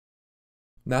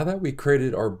Now that we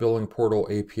created our billing portal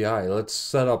API, let's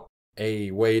set up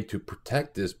a way to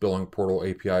protect this billing portal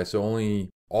API so only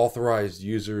authorized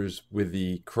users with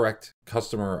the correct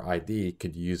customer ID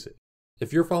could use it.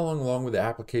 If you're following along with the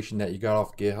application that you got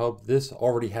off GitHub, this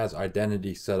already has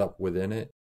identity set up within it,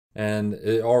 and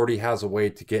it already has a way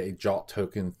to get a JOT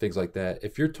token, things like that.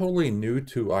 If you're totally new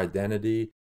to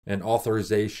identity and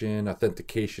authorization,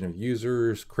 authentication of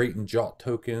users, creating JOT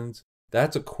tokens,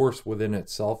 that's a course within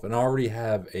itself, and I already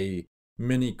have a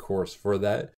mini course for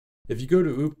that. If you go to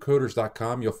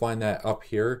oopcoders.com, you'll find that up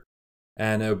here,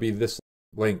 and it'll be this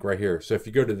link right here. So if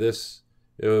you go to this,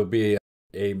 it'll be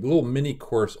a little mini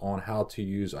course on how to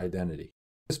use identity.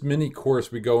 This mini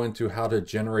course, we go into how to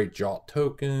generate JOT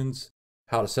tokens,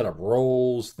 how to set up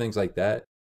roles, things like that.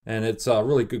 And it's a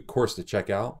really good course to check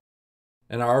out.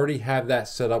 And I already have that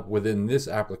set up within this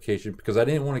application because I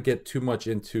didn't want to get too much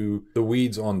into the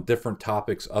weeds on different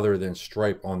topics other than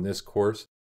Stripe on this course.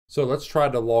 So let's try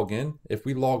to log in. If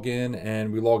we log in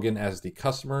and we log in as the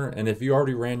customer, and if you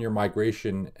already ran your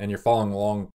migration and you're following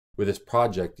along with this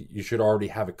project, you should already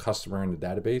have a customer in the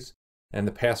database, and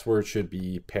the password should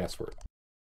be password.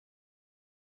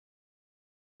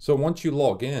 So once you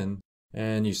log in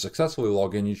and you successfully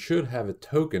log in, you should have a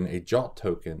token, a JOT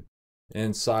token,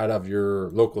 inside of your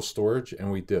local storage,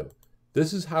 and we do.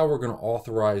 This is how we're going to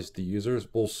authorize the users.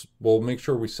 We'll make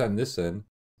sure we send this in.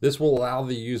 This will allow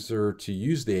the user to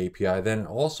use the API. Then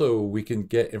also we can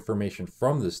get information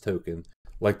from this token,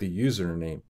 like the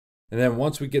username. And then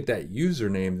once we get that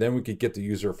username, then we could get the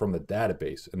user from the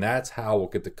database. And that's how we'll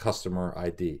get the customer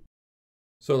ID.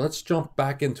 So let's jump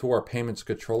back into our payments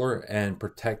controller and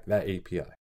protect that API.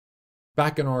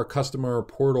 Back in our customer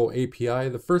portal API,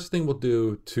 the first thing we'll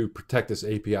do to protect this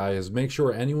API is make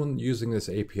sure anyone using this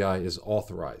API is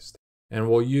authorized. And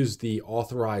we'll use the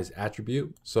authorized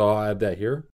attribute. So I'll add that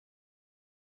here.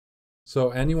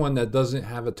 So anyone that doesn't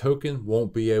have a token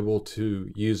won't be able to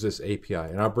use this API.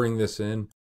 And I'll bring this in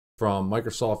from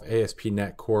Microsoft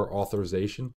ASP.NET Core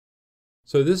authorization.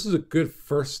 So this is a good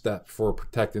first step for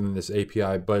protecting this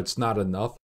API, but it's not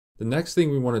enough. The next thing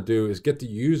we want to do is get the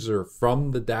user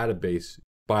from the database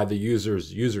by the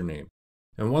user's username.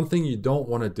 And one thing you don't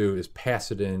want to do is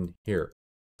pass it in here.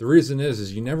 The reason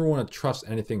is you never want to trust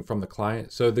anything from the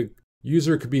client. So the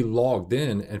user could be logged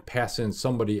in and pass in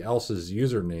somebody else's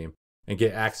username and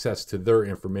get access to their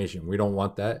information. We don't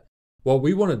want that. What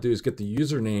we want to do is get the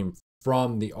username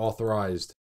from the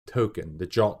authorized token, the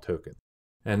JOT token.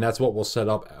 And that's what we'll set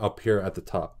up here at the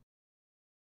top.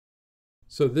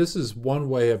 So this is one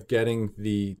way of getting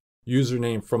the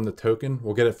username from the token.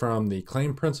 We'll get it from the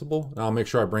claim principal, and I'll make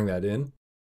sure I bring that in.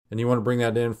 And you want to bring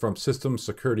that in from system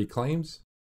security claims.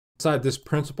 Inside this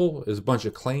principal is a bunch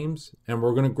of claims, and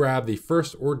we're going to grab the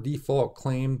first or default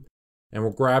claim, and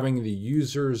we're grabbing the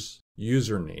user's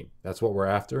username. That's what we're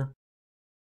after.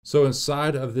 So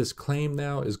inside of this claim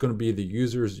now is going to be the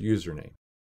user's username.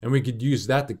 And we could use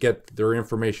that to get their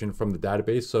information from the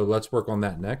database. So let's work on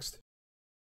that next.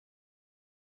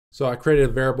 So I created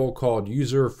a variable called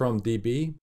user from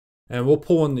DB, and we'll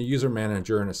pull in the user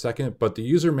manager in a second. But the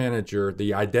user manager,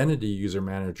 the identity user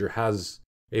manager, has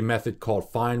a method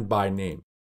called find by name.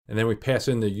 And then we pass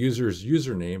in the user's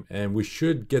username, and we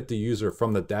should get the user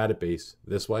from the database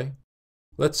this way.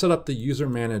 Let's set up the user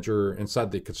manager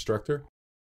inside the constructor.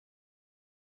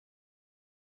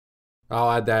 I'll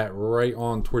add that right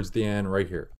on towards the end right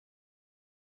here.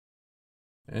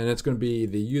 And it's going to be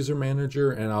the user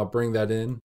manager, and I'll bring that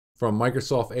in from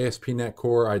Microsoft ASP.NET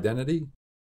Core Identity.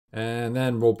 And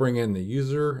then we'll bring in the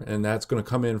user, and that's going to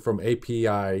come in from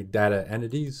API Data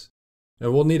Entities.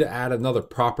 And we'll need to add another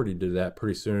property to that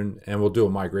pretty soon, and we'll do a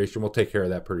migration. We'll take care of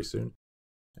that pretty soon.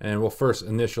 And we'll first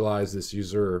initialize this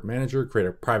user manager, create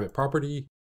a private property,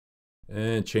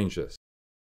 and change this.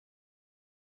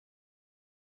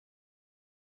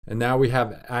 And now we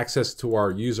have access to our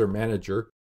user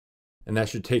manager, and that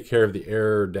should take care of the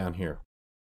error down here.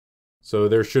 So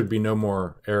there should be no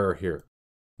more error here.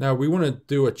 Now we want to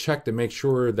do a check to make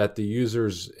sure that the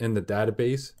user's in the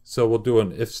database. So we'll do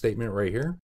an if statement right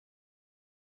here.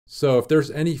 So if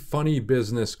there's any funny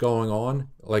business going on,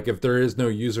 like if there is no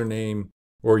username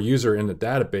or user in the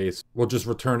database, we'll just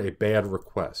return a bad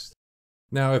request.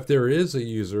 Now if there is a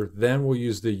user, then we'll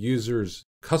use the user's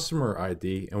customer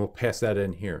ID and we'll pass that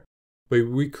in here. But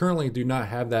we currently do not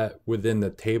have that within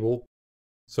the table.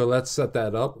 So let's set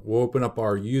that up. We'll open up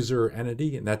our user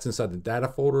entity, and that's inside the data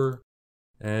folder.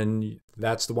 And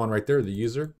that's the one right there, the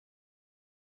user.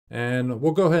 And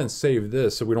we'll go ahead and save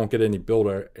this so we don't get any build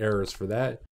errors for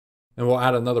that. And we'll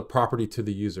add another property to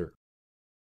the user.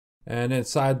 And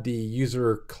inside the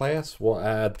user class, we'll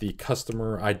add the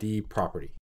customer ID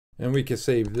property. And we can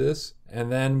save this.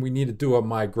 And then we need to do a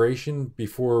migration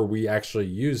before we actually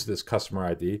use this customer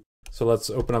ID. So let's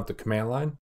open up the command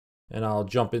line and I'll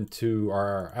jump into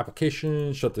our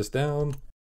application, shut this down,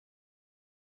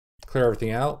 clear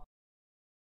everything out,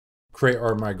 create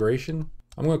our migration.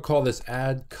 I'm going to call this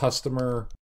add customer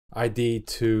ID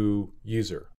to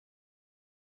user.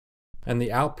 And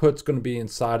the output's going to be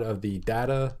inside of the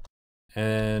data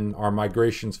and our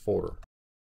migrations folder.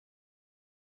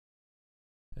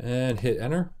 And hit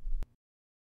enter.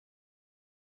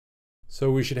 So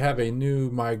we should have a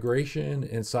new migration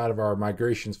inside of our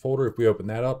migrations folder if we open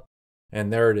that up.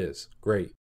 And there it is.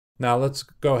 Great. Now let's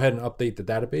go ahead and update the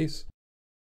database.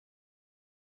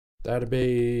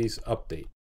 Database update.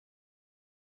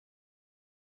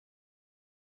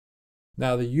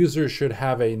 Now the user should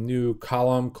have a new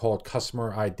column called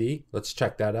customer ID. Let's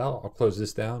check that out. I'll close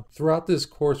this down. Throughout this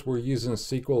course, we're using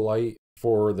SQLite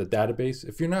for the database.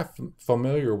 If you're not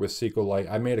familiar with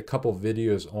SQLite, I made a couple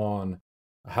videos on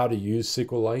how to use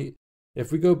SQLite.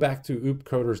 If we go back to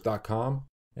oopcoders.com,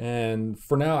 and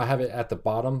for now I have it at the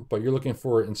bottom, but you're looking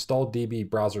for install DB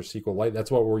browser SQLite. That's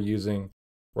what we're using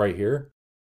right here.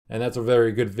 And that's a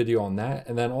very good video on that.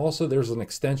 And then also there's an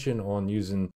extension on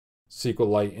using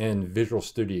SQLite in Visual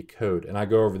Studio Code, and I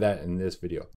go over that in this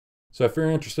video. So if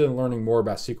you're interested in learning more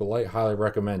about SQLite, highly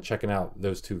recommend checking out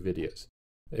those two videos.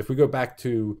 If we go back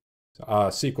to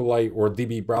SQLite or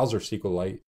DB browser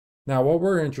SQLite, now what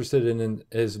we're interested in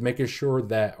is making sure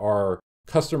that our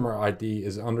customer ID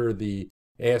is under the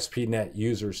ASP.NET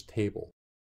users table.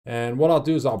 And what I'll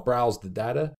do is I'll browse the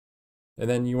data, and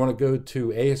then you want to go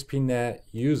to ASP.NET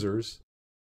users,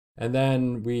 and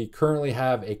then we currently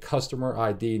have a customer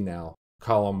ID now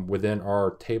column within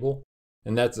our table,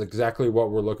 and that's exactly what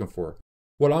we're looking for.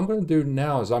 What I'm going to do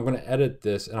now is I'm going to edit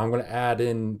this and I'm going to add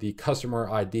in the customer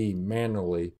ID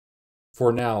manually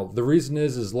for now. The reason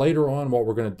is later on what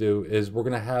we're going to do is we're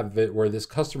going to have it where this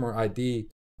customer ID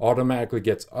automatically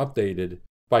gets updated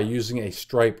by using a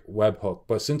Stripe webhook.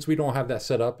 But since we don't have that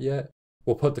set up yet,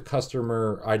 we'll put the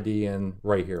customer ID in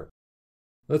right here.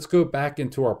 Let's go back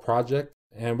into our project,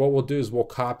 and what we'll do is we'll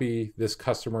copy this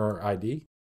customer ID.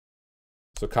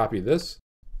 So copy this,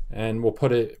 and we'll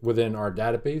put it within our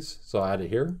database. So I'll add it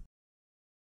here.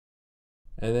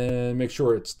 And then make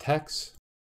sure it's text,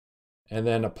 and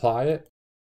then apply it.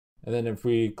 And then if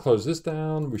we close this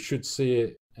down, we should see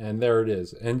it, and there it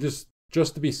is. And just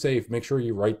to be safe, make sure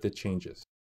you write the changes.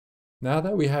 Now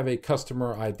that we have a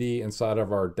customer ID inside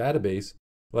of our database,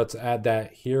 let's add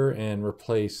that here and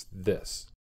replace this.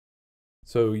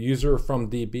 So user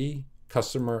from DB,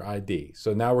 customer ID.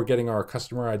 So now we're getting our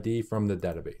customer ID from the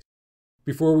database.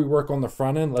 Before we work on the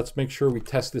front end, let's make sure we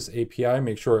test this API,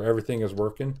 make sure everything is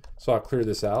working. So I'll clear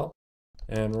this out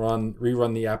and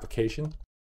rerun the application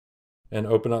and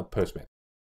open up Postman.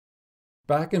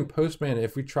 Back in Postman,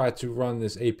 if we try to run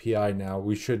this API now,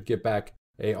 we should get back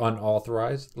a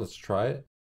unauthorized. Let's try it.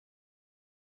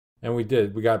 And we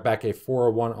did. We got back a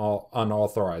 401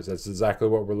 unauthorized. That's exactly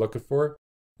what we're looking for.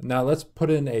 Now let's put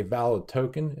in a valid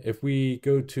token. If we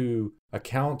go to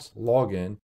accounts,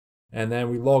 login, and then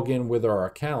we log in with our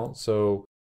account, so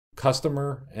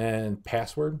customer and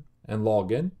password, and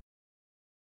log in.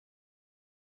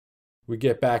 We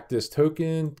get back this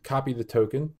token, copy the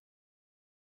token,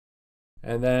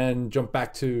 and then jump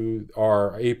back to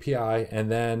our API,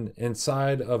 and then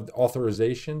inside of the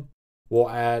authorization, we'll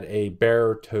add a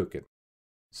bearer token.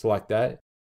 Select that,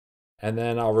 and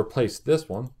then I'll replace this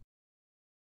one.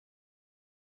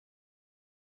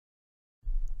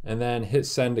 And then hit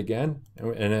send again,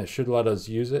 and it should let us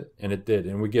use it, and it did.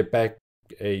 And we get back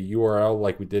a URL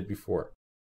like we did before.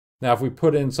 Now, if we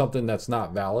put in something that's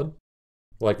not valid,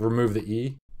 like remove the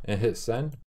E and hit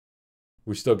send,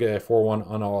 we still get a 401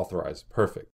 unauthorized.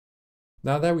 Perfect.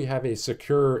 Now that we have a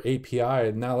secure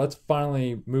API, now let's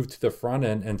finally move to the front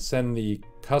end and send the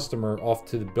customer off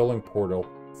to the billing portal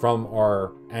from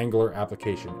our Angular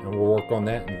application. And we'll work on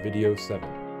that in video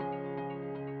 7.